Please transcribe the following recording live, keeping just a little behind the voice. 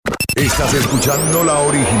Estás escuchando la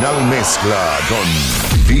original mezcla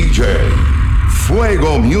con DJ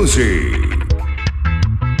Fuego Music.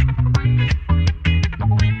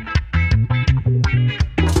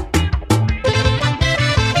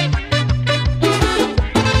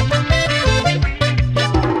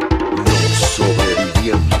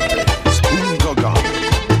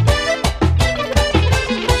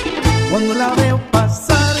 Cuando la veo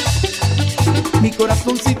pasar, mi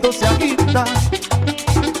corazoncito se agita.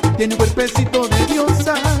 Tiene un cuerpecito de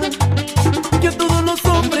diosa que a todos los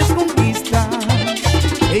hombres conquista.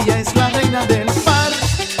 Ella es la reina del mar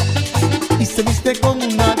y se viste como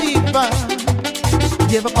una diva.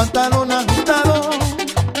 Lleva pantalón ajustado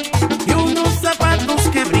y unos zapatos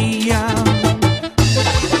que brillan.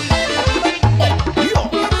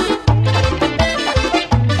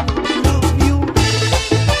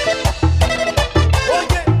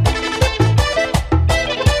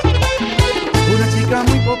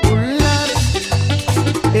 Muy popular,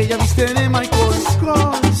 ella viste de Michael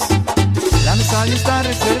Kors. La mesa ya está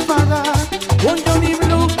reservada con Johnny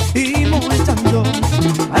Blue y Moechando.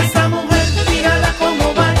 A esa mujer, dígala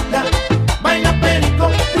como baila, baila perico,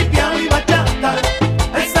 tripiao y bachata.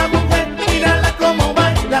 A esa mujer, mírala como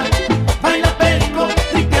baila, baila perico,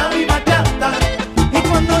 tripiao y bachata. Y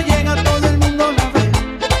cuando llega todo el mundo la ve,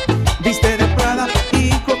 viste de Prada y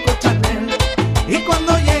Coco Chanel. Y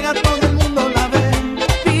cuando llega todo el mundo la ve,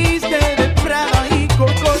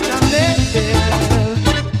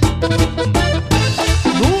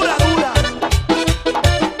 dura, dura,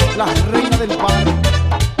 la reina del bar.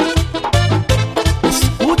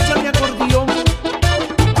 Escucha mi acordeón.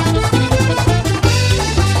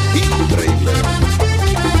 Increíble.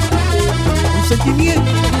 Un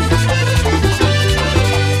sentimiento.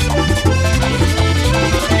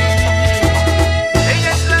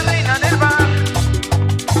 Ella es la reina del bar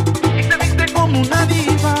y se viste como una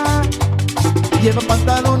diva. Lleva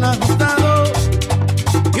pantalón ajustado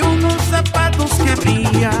y unos zapatos que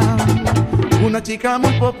brillan. Una chica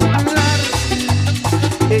muy popular,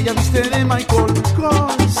 ella viste de Michael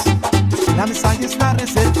Kors. La mesa ya está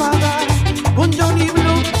reservada con Johnny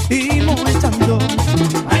Blue y Moechando.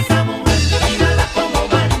 A esa mujer, mírala como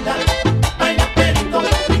baila, baila perico,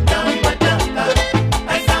 tripiao y bachata.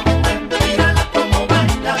 A esa mujer, mírala como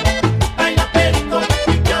baila, baila perico,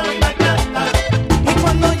 tripiao y bachata. Y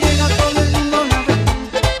cuando llega todo el mundo la ve,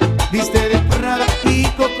 viste de Prada y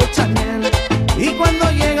Coco Chanel. Y cuando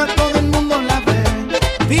llega todo el mundo la ve,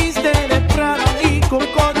 viste de Prada y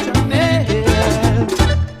Coco Chanel.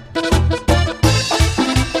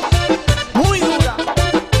 Muy dura,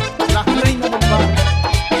 la reina del bar.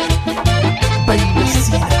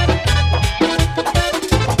 Bailecida.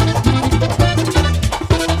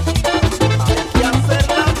 Hay que hacer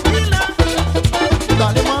la fila.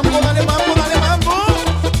 Dale mambo, dale mambo, dale mambo.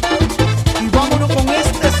 Y vámonos con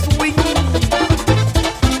este swing.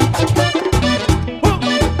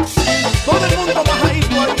 Todo el mundo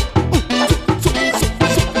bajadito ahí.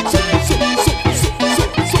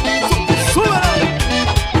 ¡Súbelo!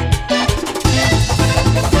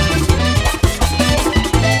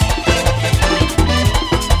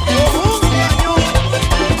 ¡Como un cañón!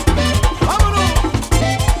 ¡Vámonos!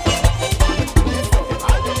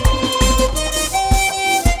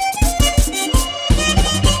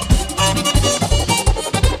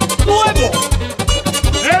 ¡Fuego!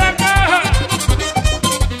 ¡De la caja!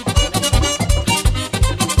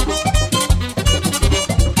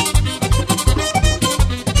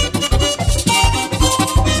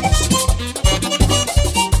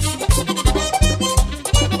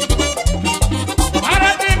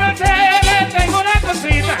 Para ti, Mercedes, tengo una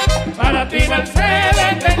cosita. Para ti,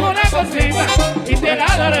 Mercedes, tengo una cosita. Y te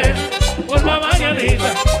la daré por la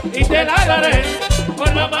mañanita. Y te la daré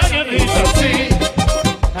por la mañanita. Así,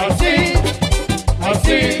 así,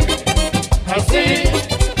 así, así,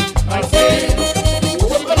 así.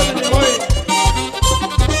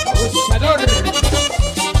 Abusador.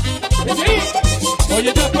 Sí.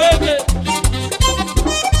 Oye, te puede.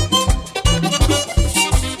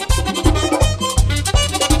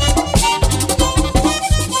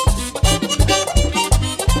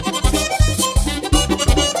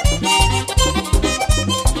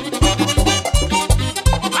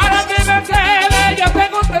 Para ti, Mercedes, yo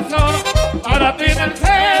tengo un tesoro. Para ti,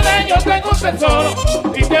 Mercedes, yo tengo un tesoro.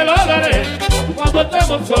 Y te lo daré cuando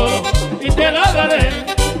estemos solos. Y te lo daré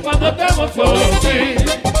cuando estemos solos. Sí,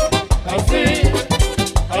 así,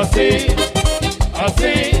 así,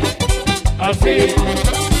 así, así.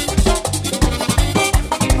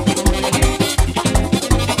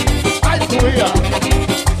 ¡Ay, tu vida!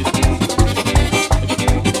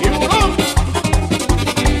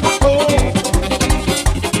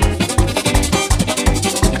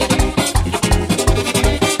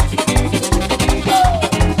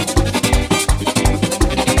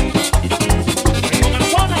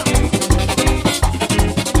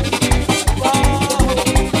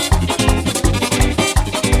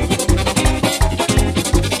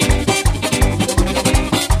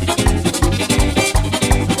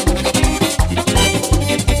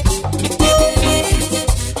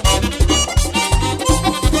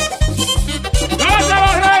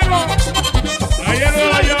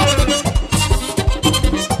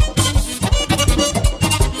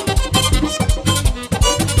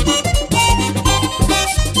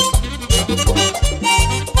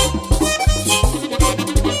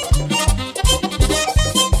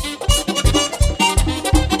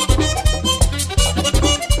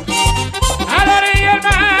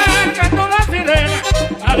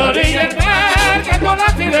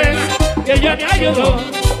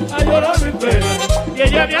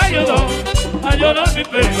 ayudó a llorar mi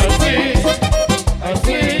pena. Así,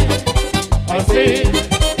 así, así,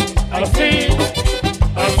 así,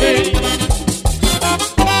 así.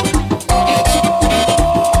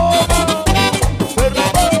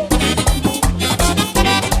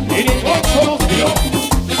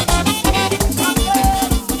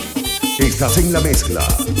 Estás en la mezcla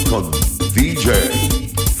con DJ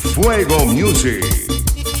Fuego Music.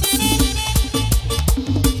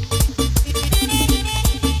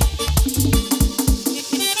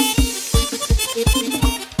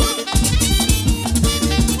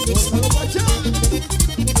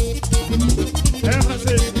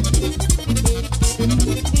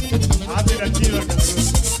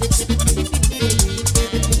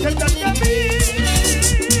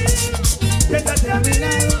 Siéntate a mi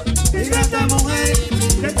lado, ingrata mujer.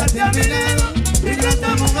 Siéntate a mi lado,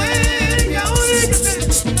 ingrata mujer. Ya ubícate,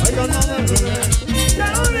 hay ganas de beber.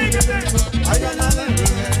 Ya ubícate, hay ganas de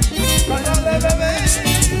beber. Ganas de beber,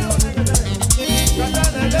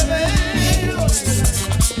 ganas de beber.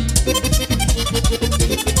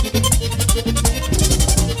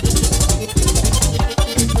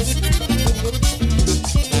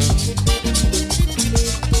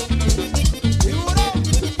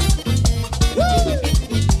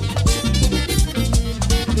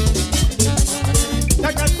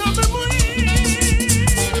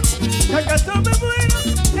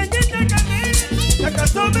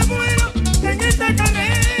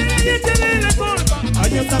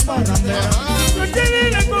 Esa parrandera, no tiene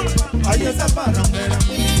la culpa. Ay, esa parrandera,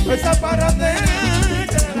 tiene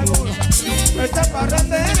la culpa. Esa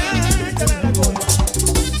parrandera, tiene la culpa.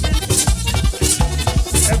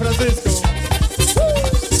 Es Francisco.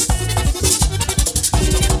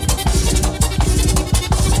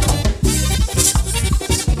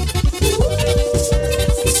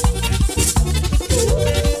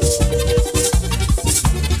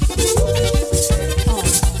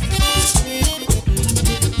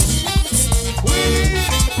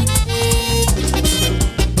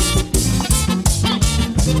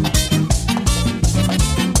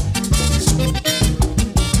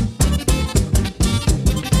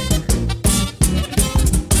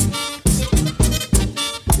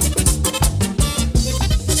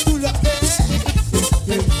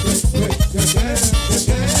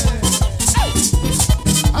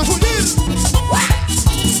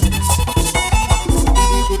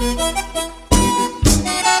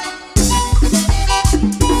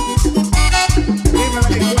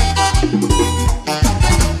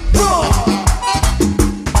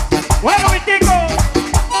 Bueno, mi tico.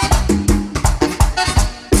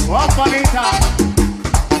 Guapanita.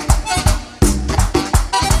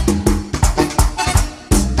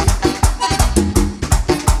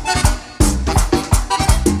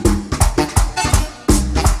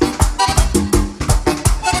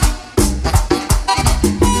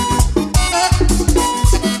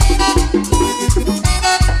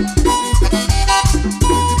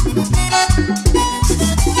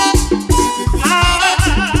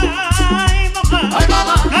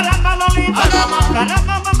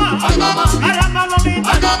 Caramba,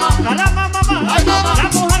 Lolita, caramba, mamá, la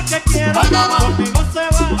mujer que quiero conmigo se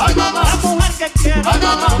va. La mujer que quiero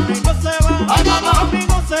conmigo se va.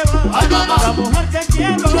 Conmigo se va. La mujer que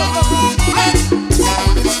quiero.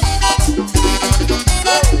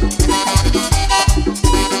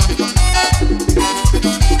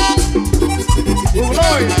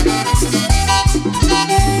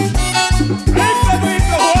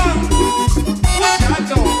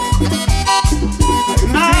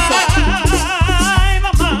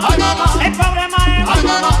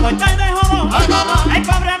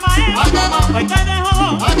 Hoy te dejo,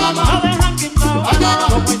 no dejan quitado,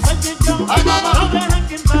 como el salchichón, no dejan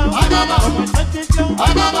quitado, como el salchichón,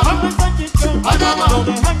 como el salchichón, no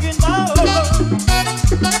dejan quitado.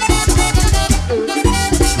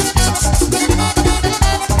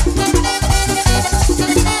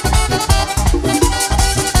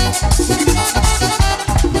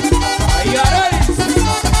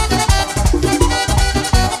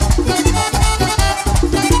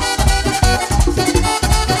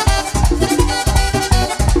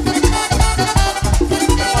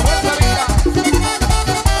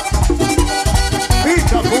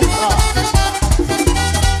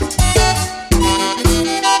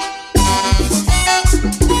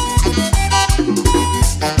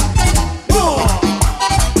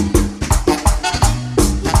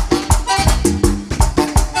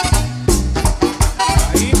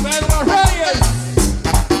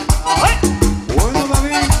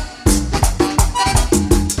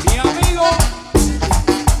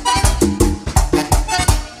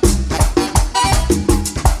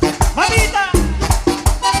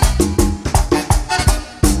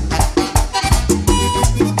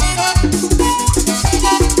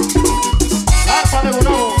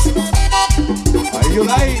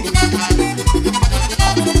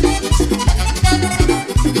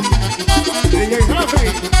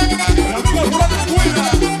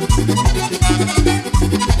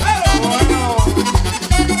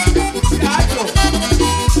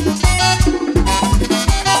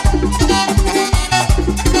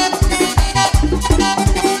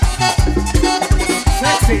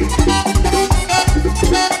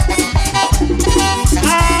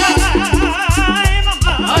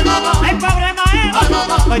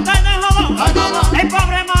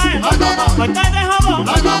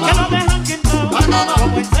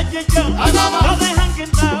 chicho, lo dejan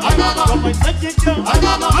quintado. Como ese chicho,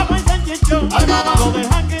 como ese chicho, lo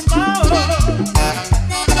dejan quintado.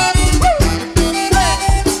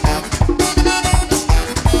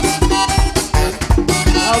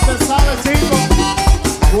 Ya usted sabe, chicos.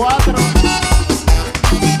 4.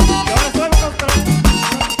 Yo resuelvo los 3.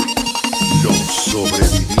 Los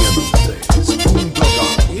sobrevivientes.com.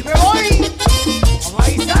 Y me voy a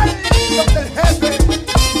bailar los del jefe.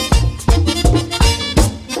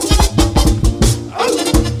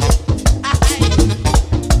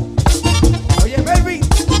 Oye, Melvin,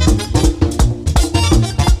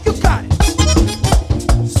 you got it.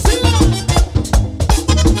 Sí.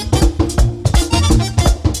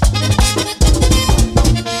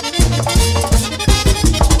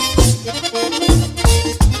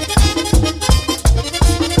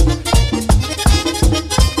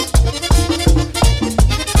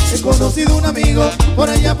 He conocido un amigo por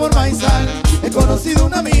allá por Maizal. He conocido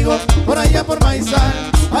un amigo por allá por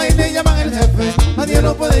Maizal. A él le llaman el jefe, nadie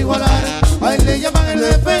lo puede igualar. A él le llaman el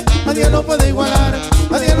jefe, nadie lo puede igualar.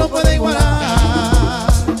 Nadie lo puede igualar.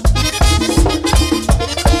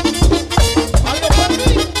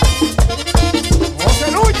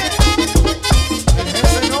 José Núñez, el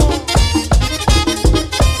jefe no.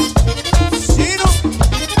 Chino.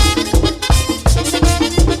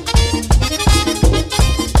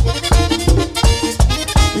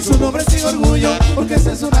 Es un hombre sin orgullo, porque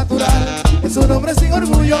ese es su natural. Es un hombre sin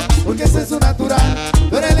orgullo, porque ese es su natural.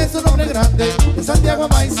 Pero él es un hombre grande, de Santiago a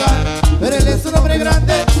Maizal. Pero él es un hombre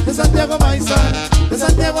grande, de Santiago a Maizal. De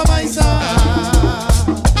Santiago a Maizal.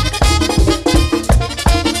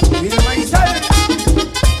 Y de Maizal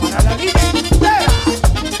para la línea entera.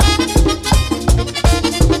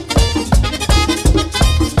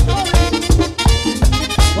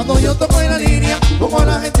 Cuando yo toco en la línea, pongo a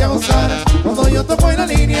la gente a gozar. Cuando yo toco en la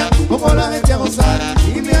línea, pongo a la gente a gozar.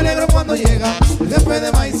 Y me alegro cuando llega el jefe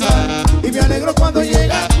de Maizal. Y me alegro cuando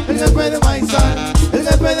llega el jefe de Maizal. El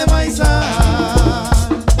jefe de Maizal.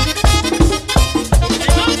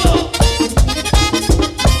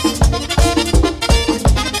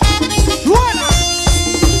 ¡Suena!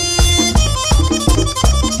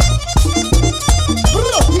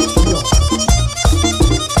 ¡Propio!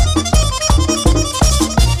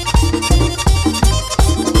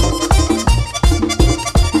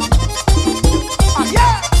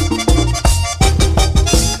 ¡Allá!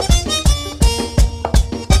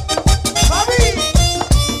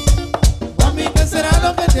 Mami, ¿qué será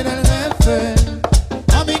lo que tiene el jefe?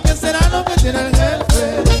 Mami, ¿qué será lo que tiene el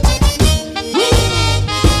jefe?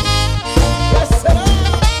 ¿Qué será?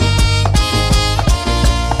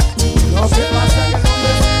 Lo que pasa que no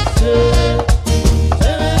me sé.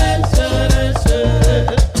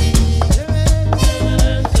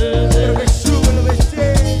 Pero que sube lo que sé.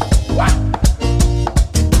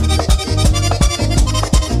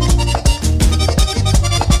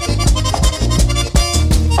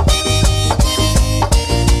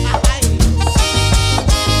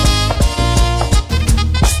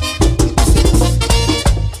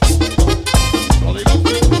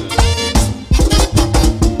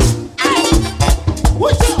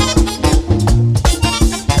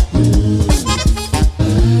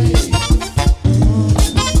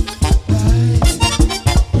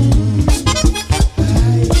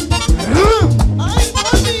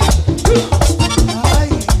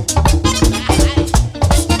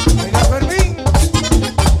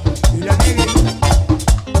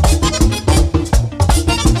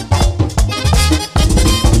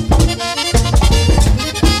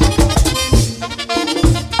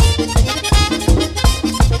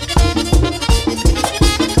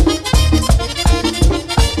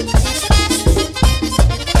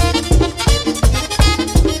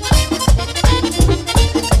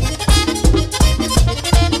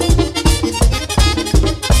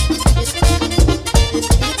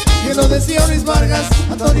 Bien lo decía Luis Vargas,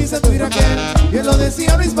 autoriza tu Raquel. Bien lo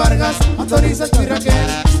decía Luis Vargas, autoriza tu Raquel.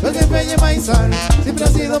 El jefe de Maizal siempre ha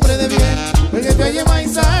sido hombre de bien. El jefe de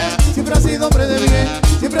Maizal siempre ha sido hombre de bien.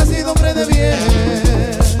 Siempre ha sido hombre de bien.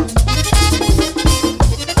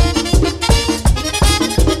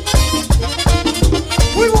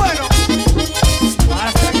 Muy bueno.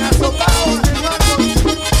 Hasta que azotado, Eduardo.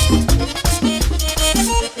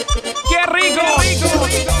 ¡Qué rico!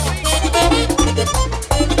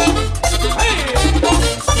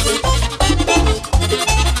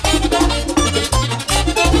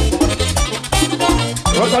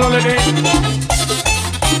 Rótalo, Lené.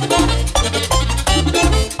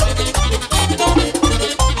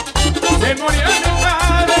 Se murió mi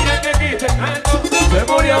padre, ya que quise tanto. Se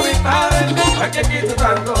murió mi padre, ya que quise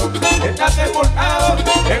tanto. Está sepultado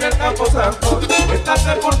en el campo santo. santo, está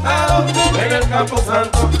sepultado en el campo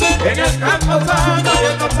santo, en el campo santo y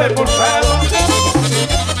está sepultado.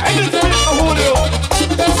 ¡Ay, el Tipico, Julio!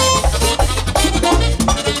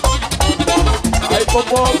 ¡Ay,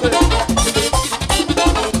 popote!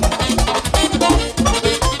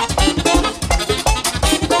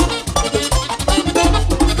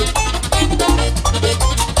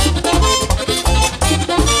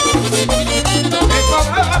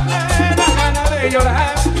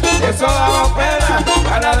 Eso daba pena,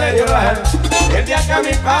 ganas de llorar. El día que a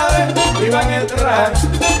mi padre me iban a enterrar,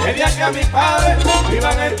 el día que a mi padre me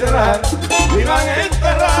iban a enterrar, me iban a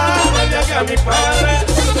enterrar, el día que a mi padre.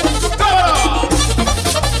 ¡Oh!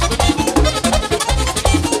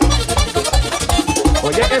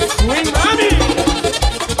 Oye, que swing, mami.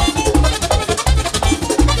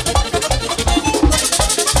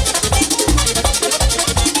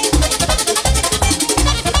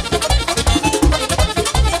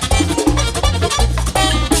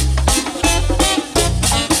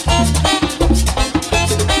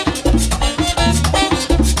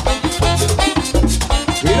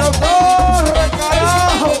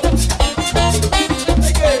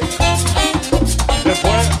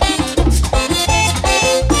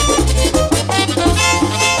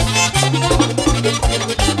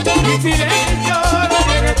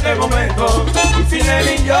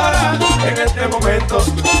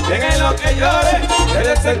 Dejen lo que llore, que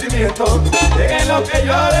de sentimiento. Dejen lo que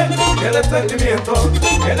llore, que de sentimiento.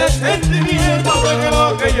 Que de sentimiento, dejen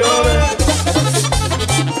lo que llore.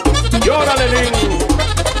 Llórale, Lenín.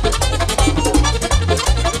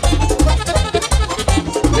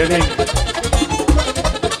 Lenín.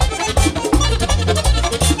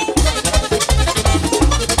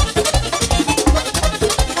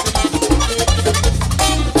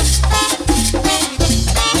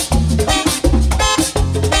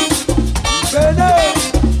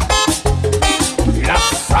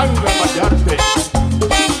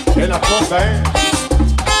 La cosa,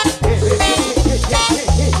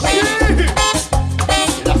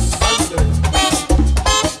 la sangre.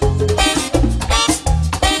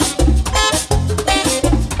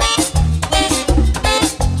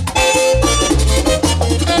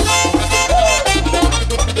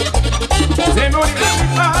 Se murió mi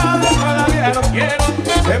padre, todavía lo quiero.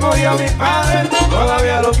 Se murió mi padre,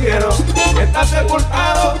 todavía lo quiero. Está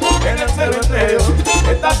sepultado en el cementerio.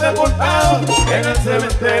 Está sepultado en el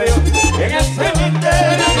cementerio. En el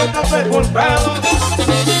cementerio está sepultado.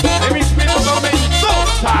 De mis pitos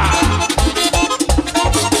tormentosa.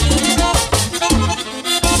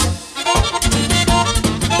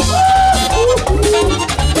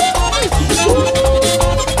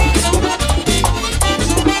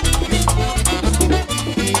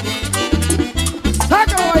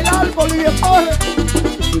 Sácalo a bailar, Bolivia Torres.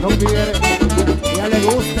 Si no quiere, ya le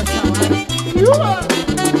gusta esa madre.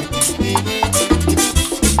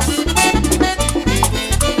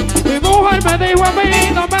 Mi mujer me dijo a mí,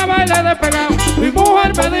 no me baile despegado. Mi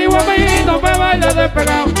mujer me dijo a mí, no me baile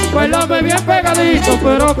despegado. Bailame bien pegadito,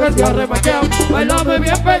 pero que sea remachado. Bailame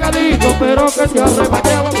bien pegadito, pero que sea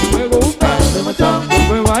remachado. Me gusta remachado,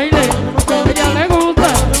 me baile remachado. Ella le gusta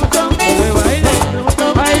remachado, me baile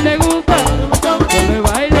remachado. A él le gusta remachado, me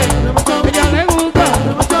baile remachado. Ella le gusta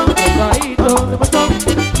remachado, pegadito remachado.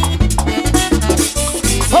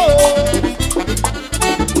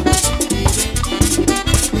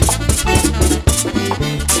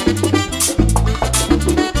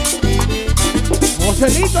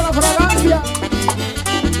 Joselito la fragancia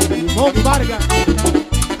y Mon Vargas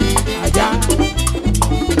allá.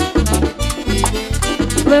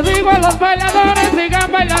 Le digo a los bailadores,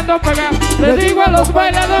 sigan bailando pegados. Le digo a los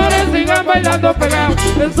bailadores, sigan bailando pegados.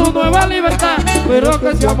 En su nueva libertad, pero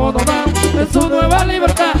que sea mononao. En su nueva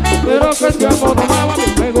libertad, pero que sea mononao. A mí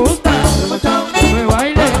me gusta remachao, que me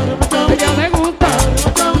baile remachao. A ella le gusta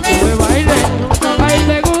remachao, que me baile remachao. A él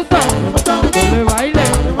le gusta remachao, que me baile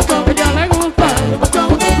remachao. A ella le gusta remachao,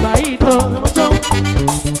 pegadito remachao.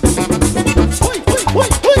 ¡Uy, uy, uy,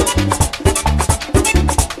 uy!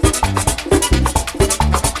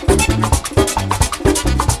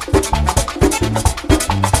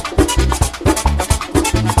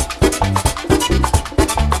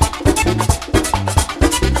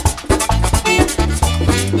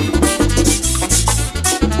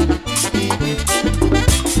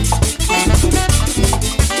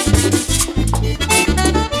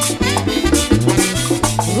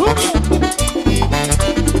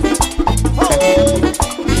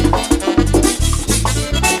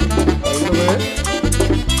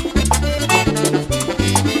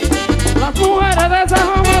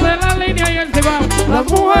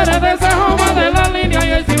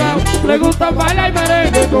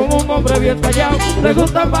 hombre bien tallado. Le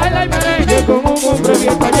gusta bailar y merengue con un hombre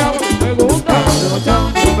bien tallado. Me gusta,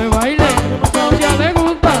 no me baile, ella le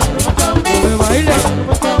gusta, no me baile,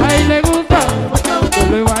 a él le gusta, no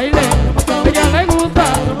me baile, ella le gusta,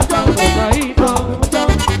 gozadito.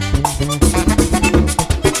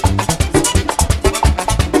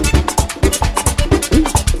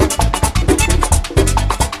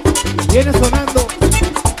 Viene sonando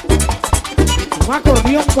un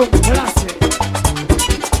acordeón con clase.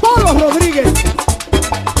 Polo Rodríguez.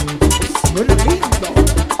 Suena lindo.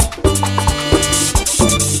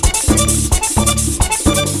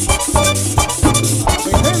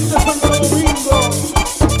 Mi gente de Santo Domingo.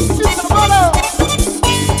 ¡Sí, Zamora!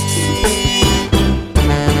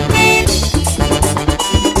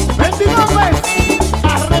 ¡29!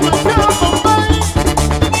 ¡Arremachado con Bay!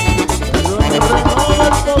 ¡Renova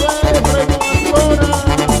el poder, renovadora!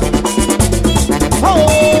 ¡Oh!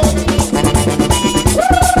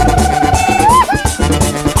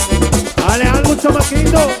 ¡Dale algo,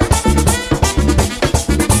 chamaquito!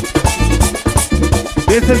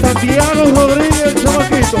 Desde Santiago Rodríguez,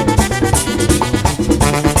 chamaquito.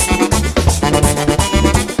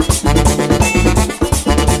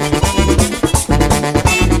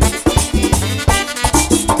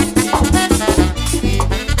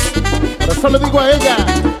 Por eso le digo a ella,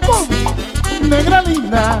 negra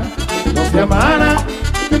linda, no te amara,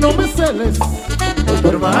 que no me celes por tu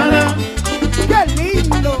hermana. ¡Qué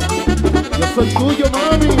lindo! Yo soy tuyo,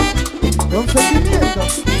 mami, con sentimiento.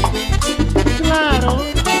 Claro.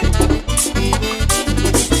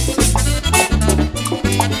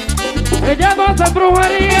 Ella no hace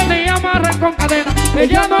brujería ni amarra con cadena.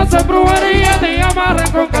 Ella no hace brujería ni amarra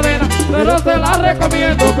con cadena. Pero se la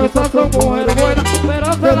recomiendo que esas son mujeres buenas.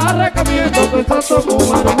 Pero se la recomiendo que esas son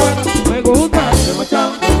mujeres buenas. Me gusta,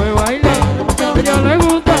 no me baila. Ella le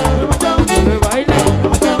gusta, no me baila.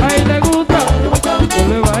 A él le gusta, no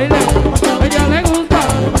me baila. Ella le gusta,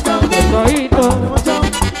 gozadito.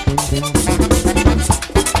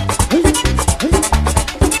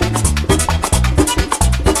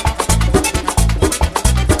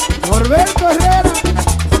 Norberto Herrera,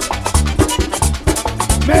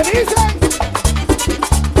 me dicen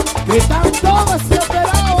que están todos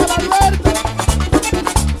operados al Alberto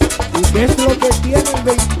y que es lo que tiene el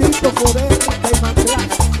bendito poder de Manclán.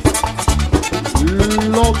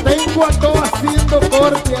 Lo tengo a todo haciendo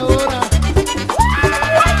corte ahora.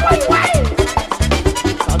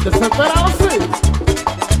 Están desesperados, sí.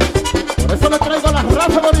 Por eso les traigo las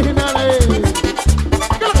razas originales.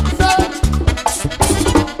 ¿Qué es lo que pasa?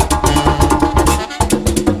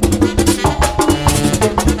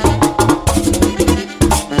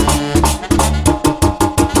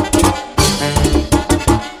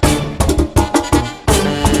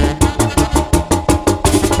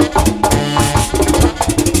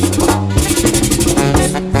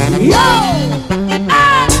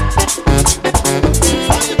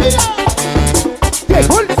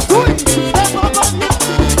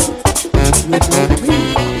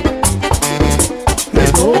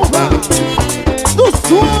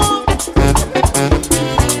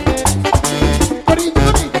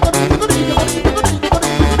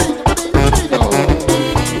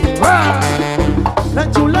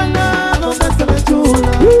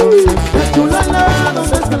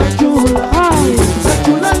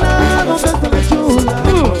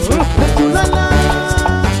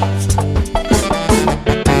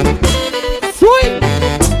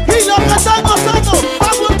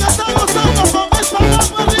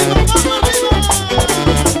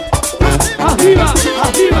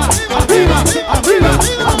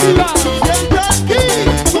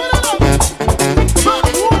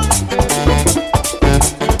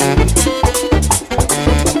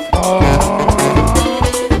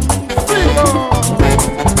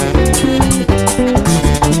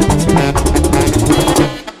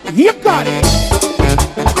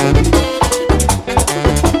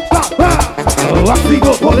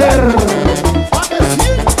 Tipico poder.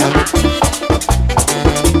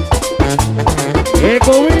 Que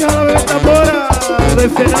cobija la ventambora de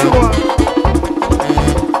Senagua.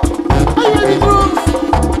 ¡Ay, Cruz!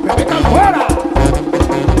 ¡Me metan fuera!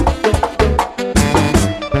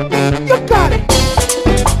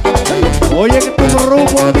 Oye, que tu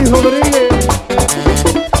rumbo, mi Rodríguez.